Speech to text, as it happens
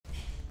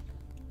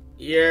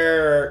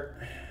Yeah.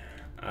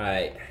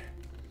 Alright.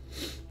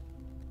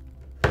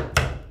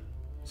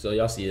 So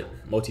y'all see it.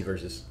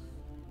 Multiverses.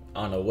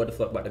 I don't know what the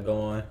fuck about to go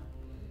on.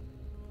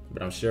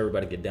 But I'm sure we're about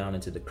to get down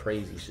into the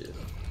crazy shit.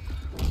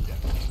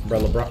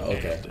 Bro, LeBron.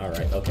 Okay.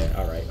 Alright. Okay.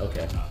 Alright.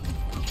 Okay.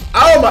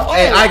 Oh my. Oh.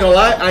 Hey, I ain't gonna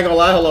lie. I ain't gonna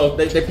lie. Hello.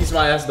 They're piecing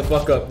my ass the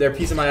fuck up. They're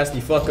piecing my ass the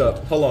fuck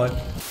up. Hold on.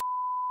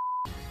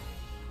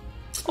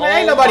 Man,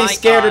 ain't nobody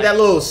scared of that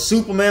little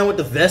Superman with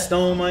the vest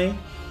on, man.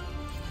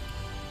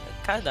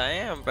 Kinda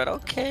am, but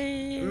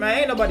okay. Man,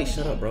 ain't nobody.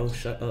 Shut up, bro.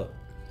 Shut up.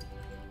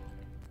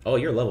 Oh,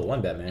 you're level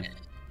 1 Batman.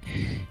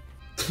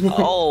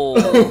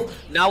 Oh,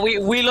 now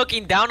we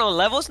looking down on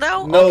levels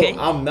now? No, okay.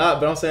 I'm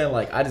not, but I'm saying,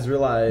 like, I just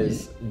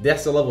realized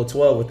that's a level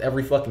 12 with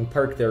every fucking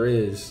perk there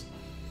is.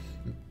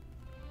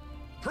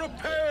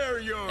 Prepare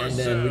yourself. And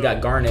then we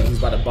got Garnet, who's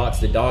about to box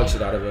the dog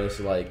shit out of us,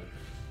 like.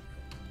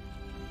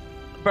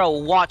 Bro,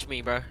 watch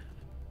me, bro.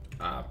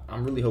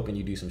 I'm really hoping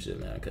you do some shit,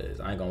 man,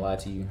 because I ain't gonna lie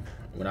to you.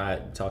 When I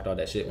talked all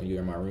that shit when you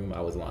were in my room,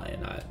 I was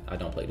lying. I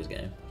don't play this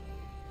game.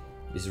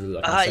 This is really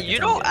like my second you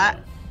time know,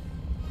 getting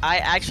I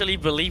actually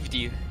believed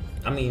you.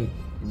 I mean,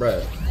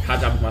 bruh,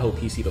 how'd I move my whole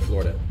PC to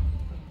Florida?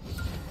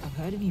 I've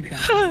heard of you guys.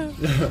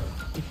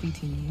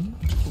 Defeating you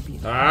will be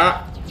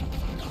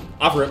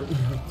offer it.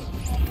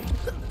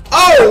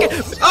 Oh!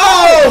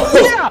 Oh!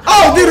 Yeah.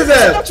 Oh, get his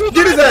ass!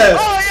 Get his ass!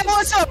 Oh, yeah,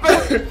 what's up, bro?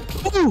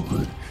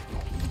 Ooh.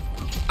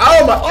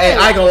 Oh my! Oh. Hey,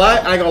 I ain't gonna lie.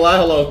 I ain't gonna lie.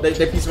 Hello.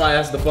 They're piecing my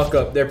ass the fuck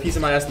up. They're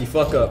piecing my ass the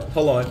fuck up.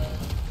 Hold on.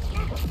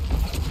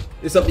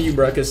 It's up to you,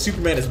 bro. Because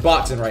Superman is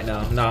boxing right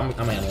now. Nah,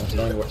 I'm animal.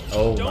 Don't even worry.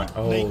 Oh my!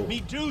 Oh. Make me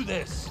do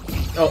this.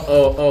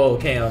 Oh,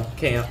 Cam.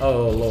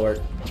 Oh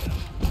Lord.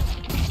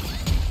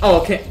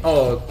 Oh, Cam.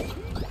 Oh.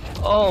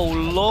 Oh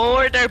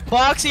Lord, they're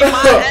boxing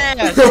my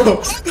ass.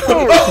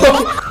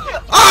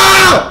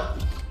 Ah!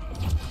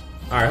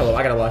 All right, hold on.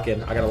 I gotta lock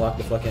in. I gotta lock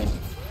the fuck in.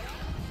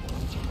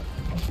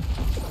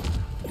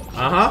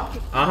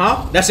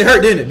 That shit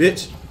hurt, didn't it,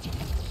 bitch?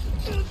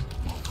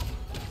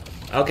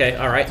 Okay,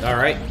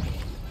 alright.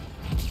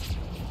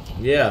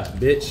 Yeah,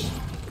 bitch.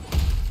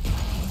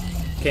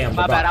 Cam,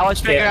 my bad, I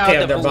was figuring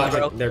out the boxing,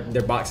 bro.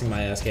 they're boxing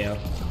my ass, Cam.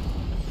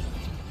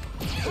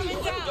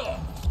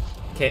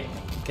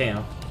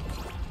 Cam.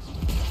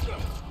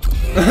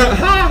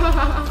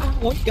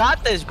 We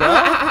got this, bro.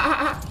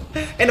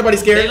 Ain't nobody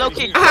scared. They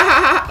low-key.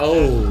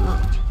 Oh.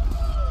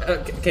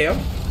 Cam?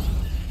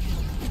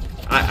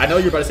 I know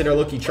you're about to say they're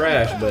low-key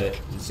trash, but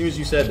as soon as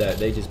you said that,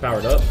 they just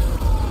powered up.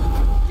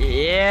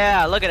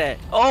 Yeah, look at that.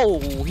 Oh,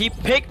 he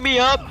picked me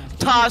up,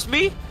 tossed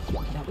me.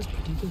 That was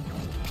pretty good.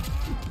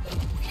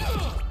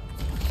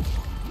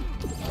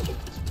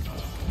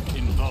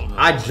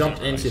 I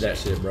jumped into that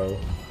shit, bro.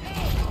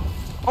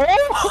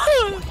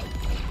 Oh!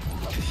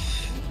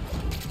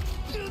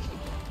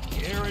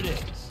 Here it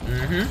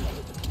is.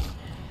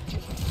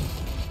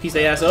 Piece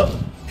their ass up.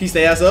 Piece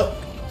their ass up.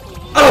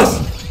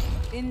 Us!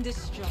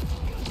 Indestructible.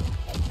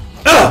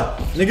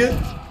 Nigga.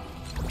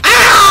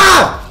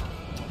 Ah!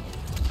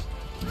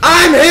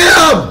 I'm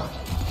him!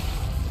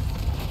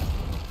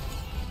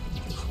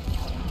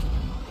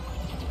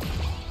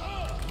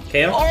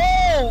 Cam?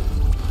 Oh!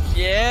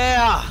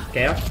 Yeah!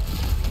 Cam?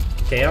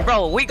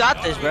 Bro, we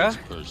got this, bro.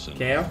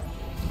 Cam?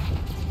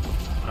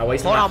 I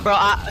wasted Hold on, bro.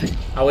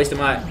 I wasted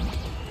my...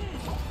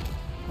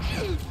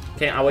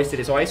 Cam, I wasted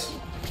it twice.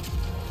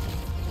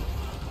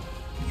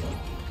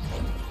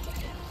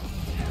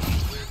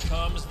 Here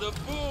comes the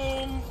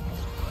boom.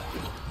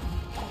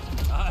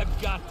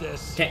 I've got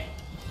this. Cam.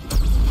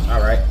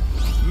 Alright.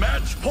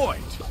 Match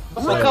point.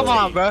 Oh, come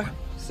on, bro.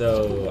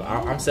 So,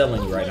 I'm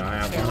selling you right now.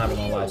 I'm not even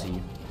gonna lie to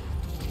you.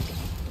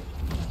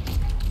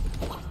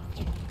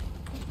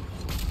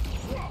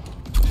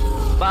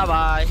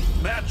 Bye-bye.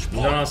 Match point.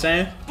 You know what I'm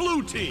saying?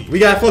 Blue team. We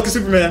gotta focus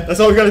Superman. That's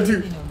all we gotta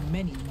do.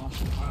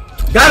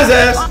 Got his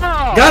ass!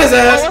 Oh. Got his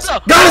ass! What's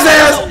up? Got his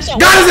ass!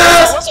 Got his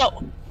ass! What's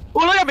up? Oh,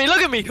 look at me!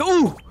 Look at me!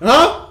 Ooh!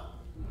 Huh?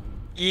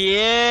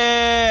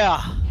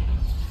 Yeah!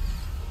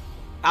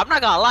 I'm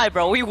not gonna lie,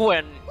 bro. We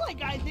win.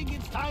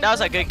 That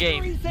was a good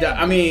game. Yeah,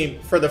 I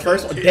mean, for the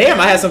first one, damn,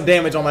 I had some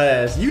damage on my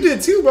ass. You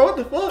did too, bro. What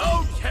the fuck?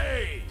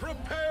 Okay.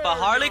 Prepare But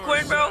Harley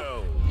Quinn,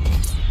 bro.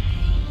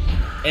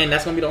 And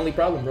that's gonna be the only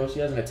problem, bro. She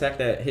has an attack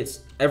that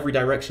hits every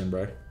direction,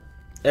 bro.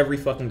 Every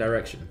fucking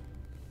direction.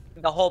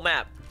 The whole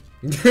map.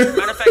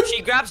 Matter of fact,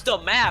 she grabs the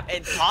map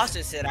and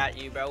tosses it at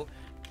you, bro.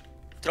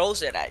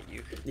 Throws it at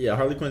you. Yeah,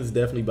 Harley Quinn is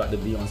definitely about to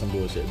be on some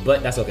bullshit,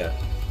 but that's okay.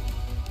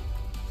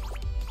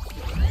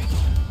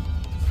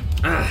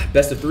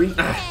 Best of 3.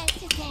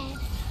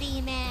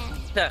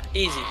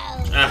 Easy.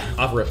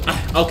 Off rip.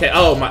 Okay.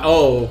 Oh my.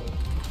 Oh.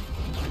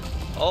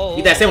 Oh.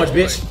 Eat that sandwich,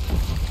 bitch.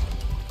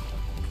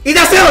 Eat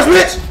that sandwich,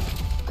 bitch.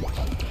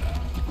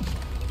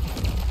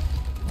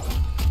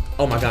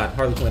 Oh my God,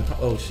 Harley Quinn.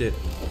 Oh shit.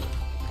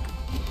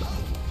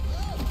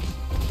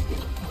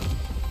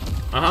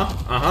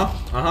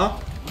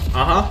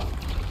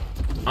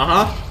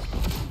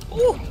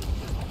 Ooh.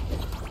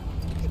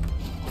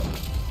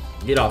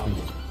 Get off me.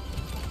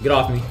 Get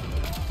off me.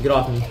 Get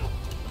off me.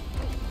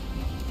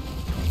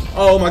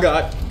 Oh my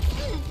God.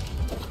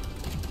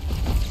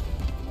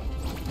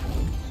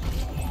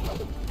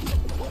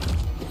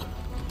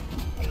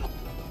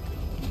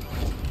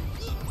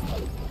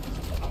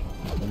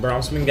 Bro,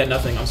 I'm swinging at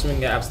nothing. I'm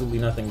swinging at absolutely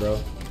nothing, bro.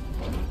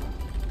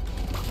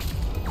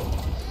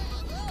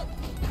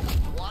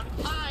 One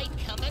pie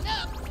coming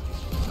up.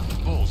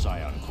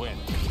 Bullseye on Quinn.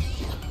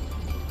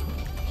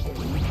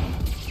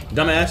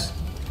 Dumbass.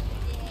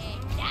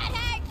 That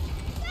hurt.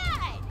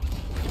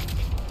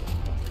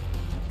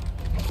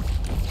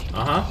 Good.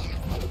 Uh-huh.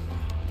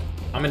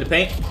 I'm in the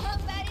paint.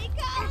 Somebody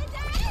call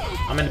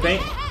it. I'm in the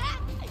paint.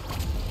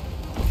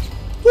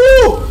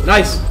 Woo!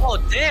 Nice.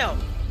 Oh damn.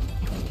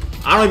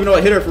 I don't even know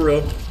what hit her for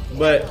real,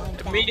 but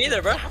Me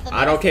neither, bro.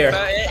 I don't care.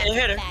 It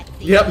hit her.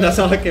 Yep, that's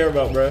all I care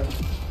about, bro.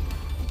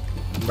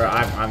 Bro,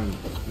 I'm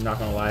not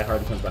gonna lie,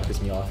 Harley Quinn's about to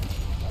piss me off.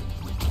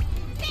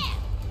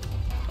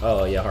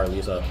 Oh yeah, Harley,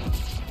 what's up?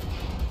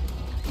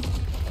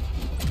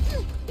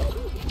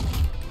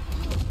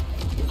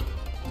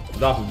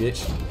 Get off me,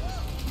 bitch.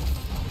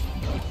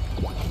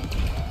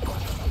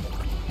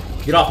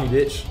 Get off me,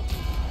 bitch.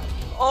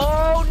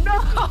 Oh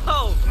no!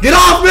 Get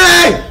off me!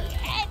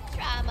 Head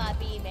trauma,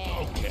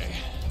 B-man. Okay,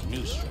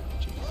 new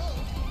strategy.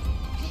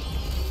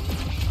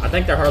 I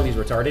think that Harley's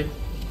retarded.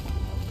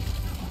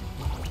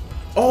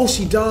 Oh,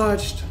 she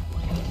dodged.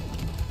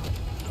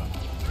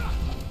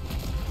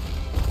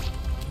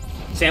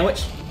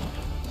 Sandwich.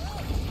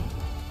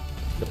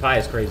 The pie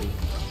is crazy.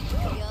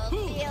 You'll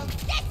feel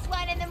this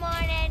one in the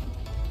morning.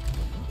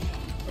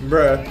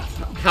 Bruh,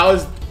 how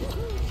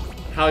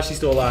is she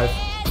still alive?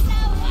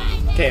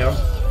 Cam.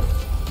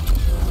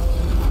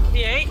 She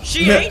ain't.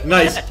 She ain't.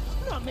 Nice.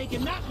 Not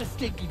making that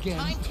mistake again.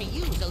 Time to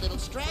use a little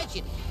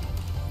strategy.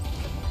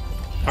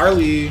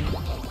 Harley.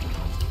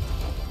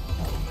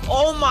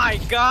 Oh my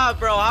god,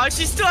 bro. How is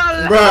she still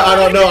alive? Bruh, I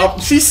don't know.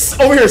 She's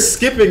over here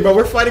skipping, bro.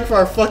 We're fighting for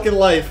our fucking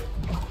life.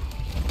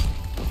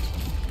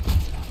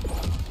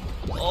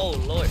 Oh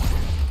lord.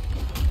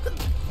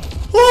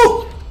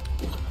 Woo!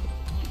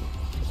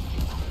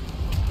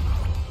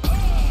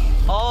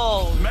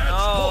 Oh Match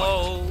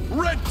no.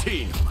 point. Red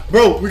team.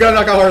 Bro, we gotta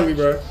knock out Harley,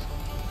 bro.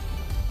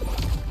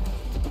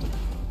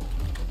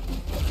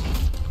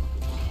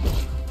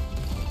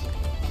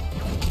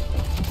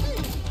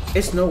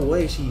 It's no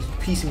way she's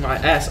piecing my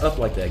ass up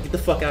like that. Get the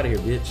fuck out of here,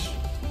 bitch.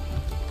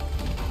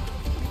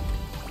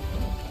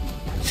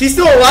 She's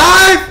still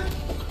alive?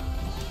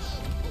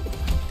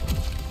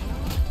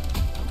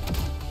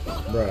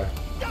 Bruh.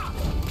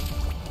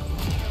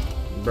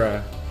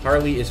 Bruh.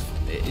 Harley is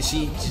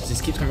she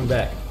just keeps coming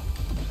back.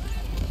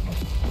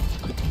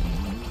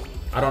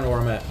 I don't know where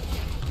I'm at.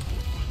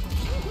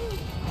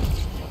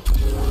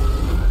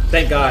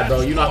 Thank God,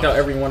 bro. You knocked out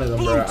every one of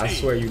them, bro. I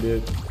swear you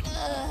did.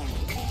 Ugh,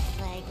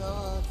 like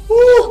old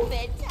Woo!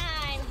 stupid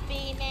times,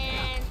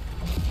 B-man.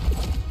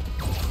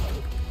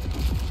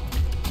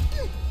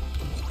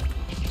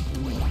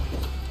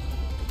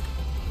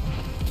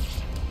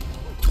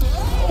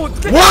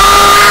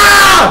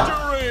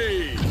 Wow!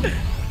 Victory.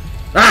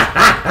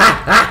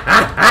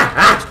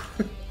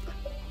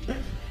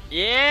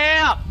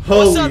 Yeah.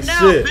 Holy What's up now,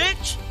 shit.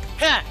 bitch?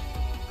 Heh.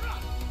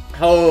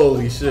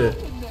 Holy shit.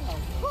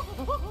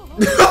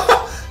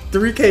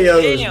 3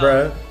 KOs, Damn.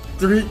 bro.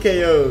 3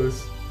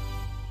 KOs.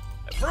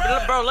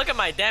 Bro, look at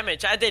my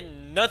damage. I did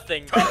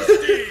nothing.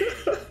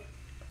 I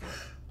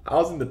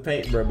was in the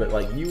paint, bro, but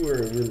like you were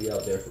really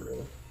out there for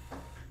real.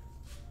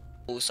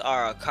 Those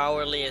are a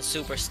cowardly and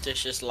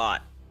superstitious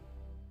lot.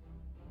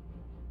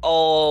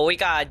 Oh, we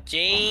got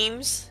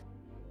James.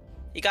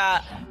 You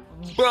got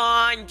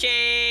Bron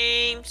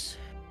James.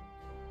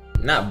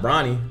 Not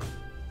Bronny.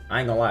 I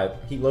ain't gonna lie.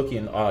 He Loki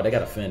and oh, they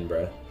got a Finn,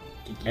 bro.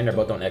 And they're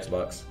both on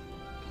Xbox.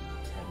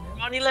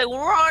 Ronnie like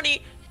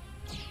Ronnie.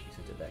 He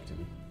sent it back to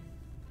me.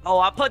 Oh,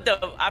 I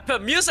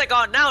put music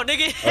on now,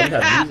 nigga. Oh, you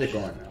have music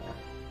on now.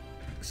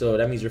 So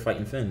that means you're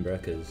fighting Finn, bro,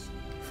 cause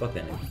fuck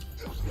that nigga.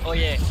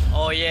 Oye,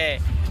 oye.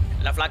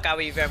 La flaca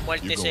vive en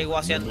muerte y sigo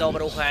haciendo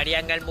brujería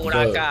en el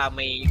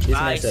Murakami. This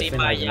Ay, man said sí, Finn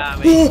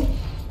Miami.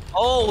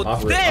 Oh,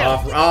 Offer it, damn.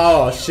 offer.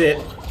 Oh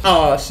shit.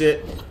 Oh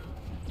shit.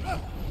 I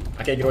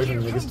can't get away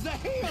from the niggas.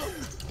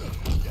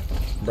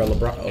 Bro,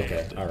 LeBron.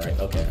 Okay, alright,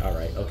 okay,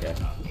 alright, okay.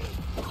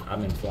 I've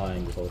been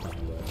flying this whole time,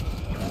 bro.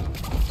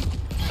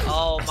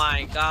 Oh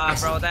my god,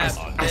 bro, that's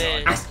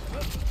bitch.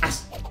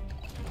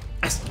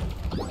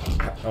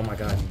 Oh my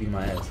god, he beat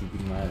my ass. He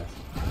beat my ass.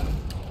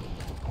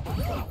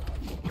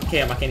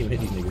 Cam, I can't even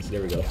hit these niggas.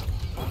 There we go.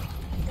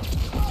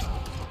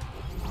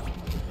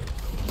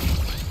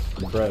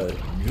 Bro,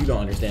 you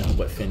don't understand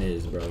what Finn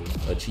is, bro.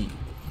 A cheat.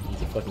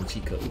 He's a fucking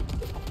cheat code.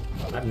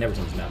 I've never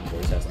seen this map before.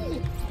 This has to be.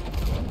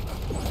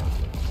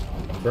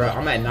 Bro,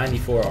 I'm at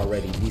 94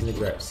 already. These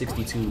niggas are at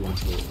 62 and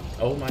shit.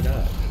 Oh my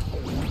god.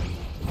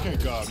 You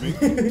got me.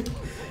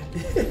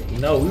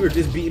 No, we were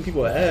just beating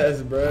people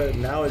ass, bro.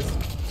 Now it's.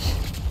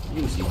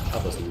 You see, I'll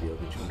post the video.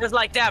 Just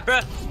like that,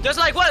 bro. Just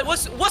like what?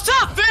 What's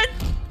up, Finn?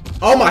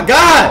 Oh my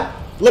god!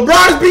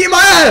 LeBron is beating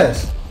my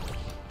ass!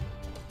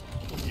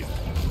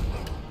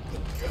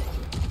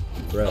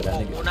 Bro,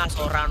 that nigga. Una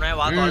zorra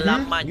nueva con la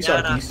You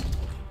saw the mañana. piece.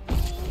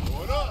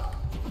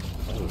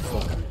 Oh,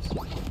 fuck.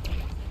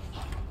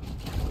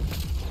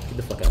 Get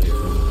the fuck out of here,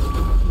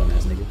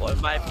 dumbass nigga. Por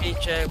my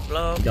pinche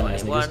blow.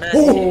 Dumbass One niggas. and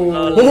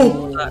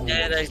Oh!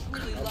 eres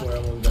swear I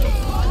almost got it.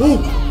 Ooh!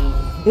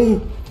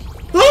 Ooh!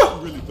 Ah!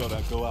 I really thought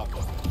I'd go out.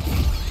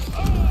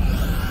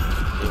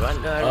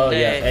 Oh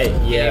yeah,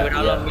 hey, yeah.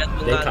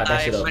 They caught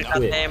that shit up quick.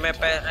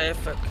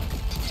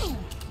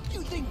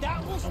 You think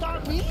that will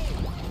stop me?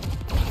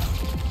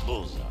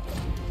 Bullseye.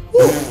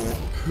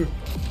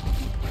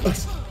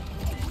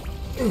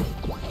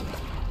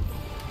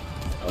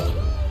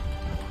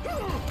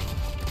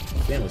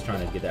 Ben was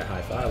trying to get that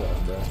high five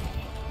off, bro.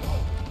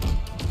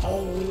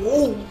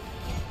 Oh!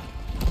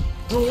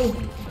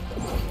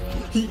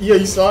 Yeah,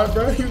 you saw it,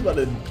 bro? He was about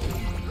to...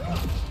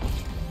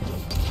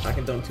 I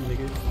can dunk two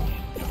niggas.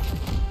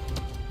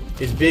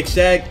 It's Big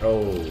Shag.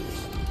 Oh.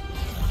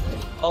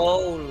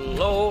 Oh,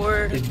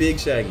 Lord. It's Big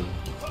Shaggy.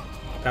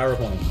 Power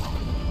point.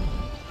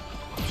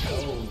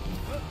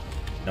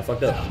 Now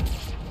fucked up.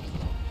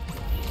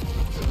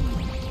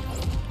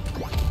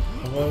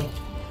 Hello?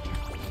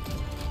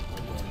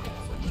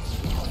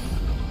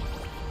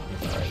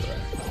 It's alright, bro.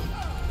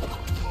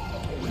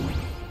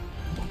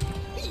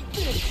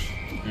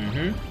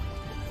 Mm-hmm.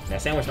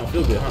 That sandwich don't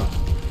feel good, huh?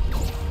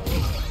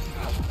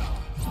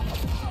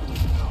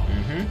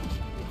 Mm-hmm.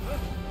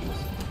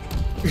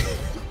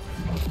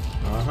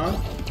 Uh-huh.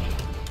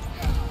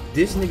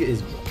 This nigga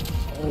is...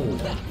 Oh.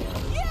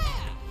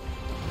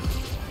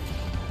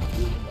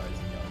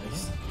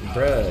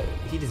 Bruh,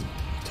 he just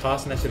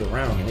tossing that shit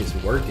around and it's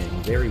working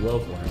very well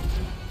for him.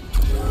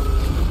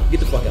 Get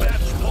the fuck out.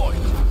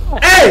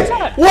 Hey!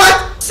 What?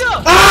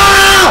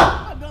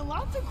 Ah! I've done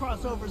lots of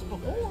crossovers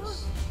before.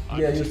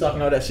 Yeah, you was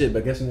talking all that shit,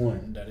 but guess who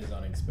won? That is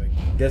unexpected.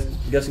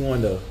 Guess who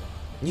won though?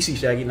 You see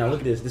Shaggy, now look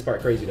at this. This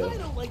part crazy though. I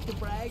don't like to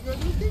brag or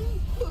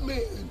anything, but man,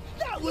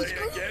 that was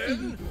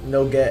crazy.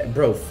 No gat,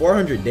 bro.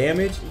 400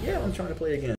 damage. Yeah, I'm trying to play again.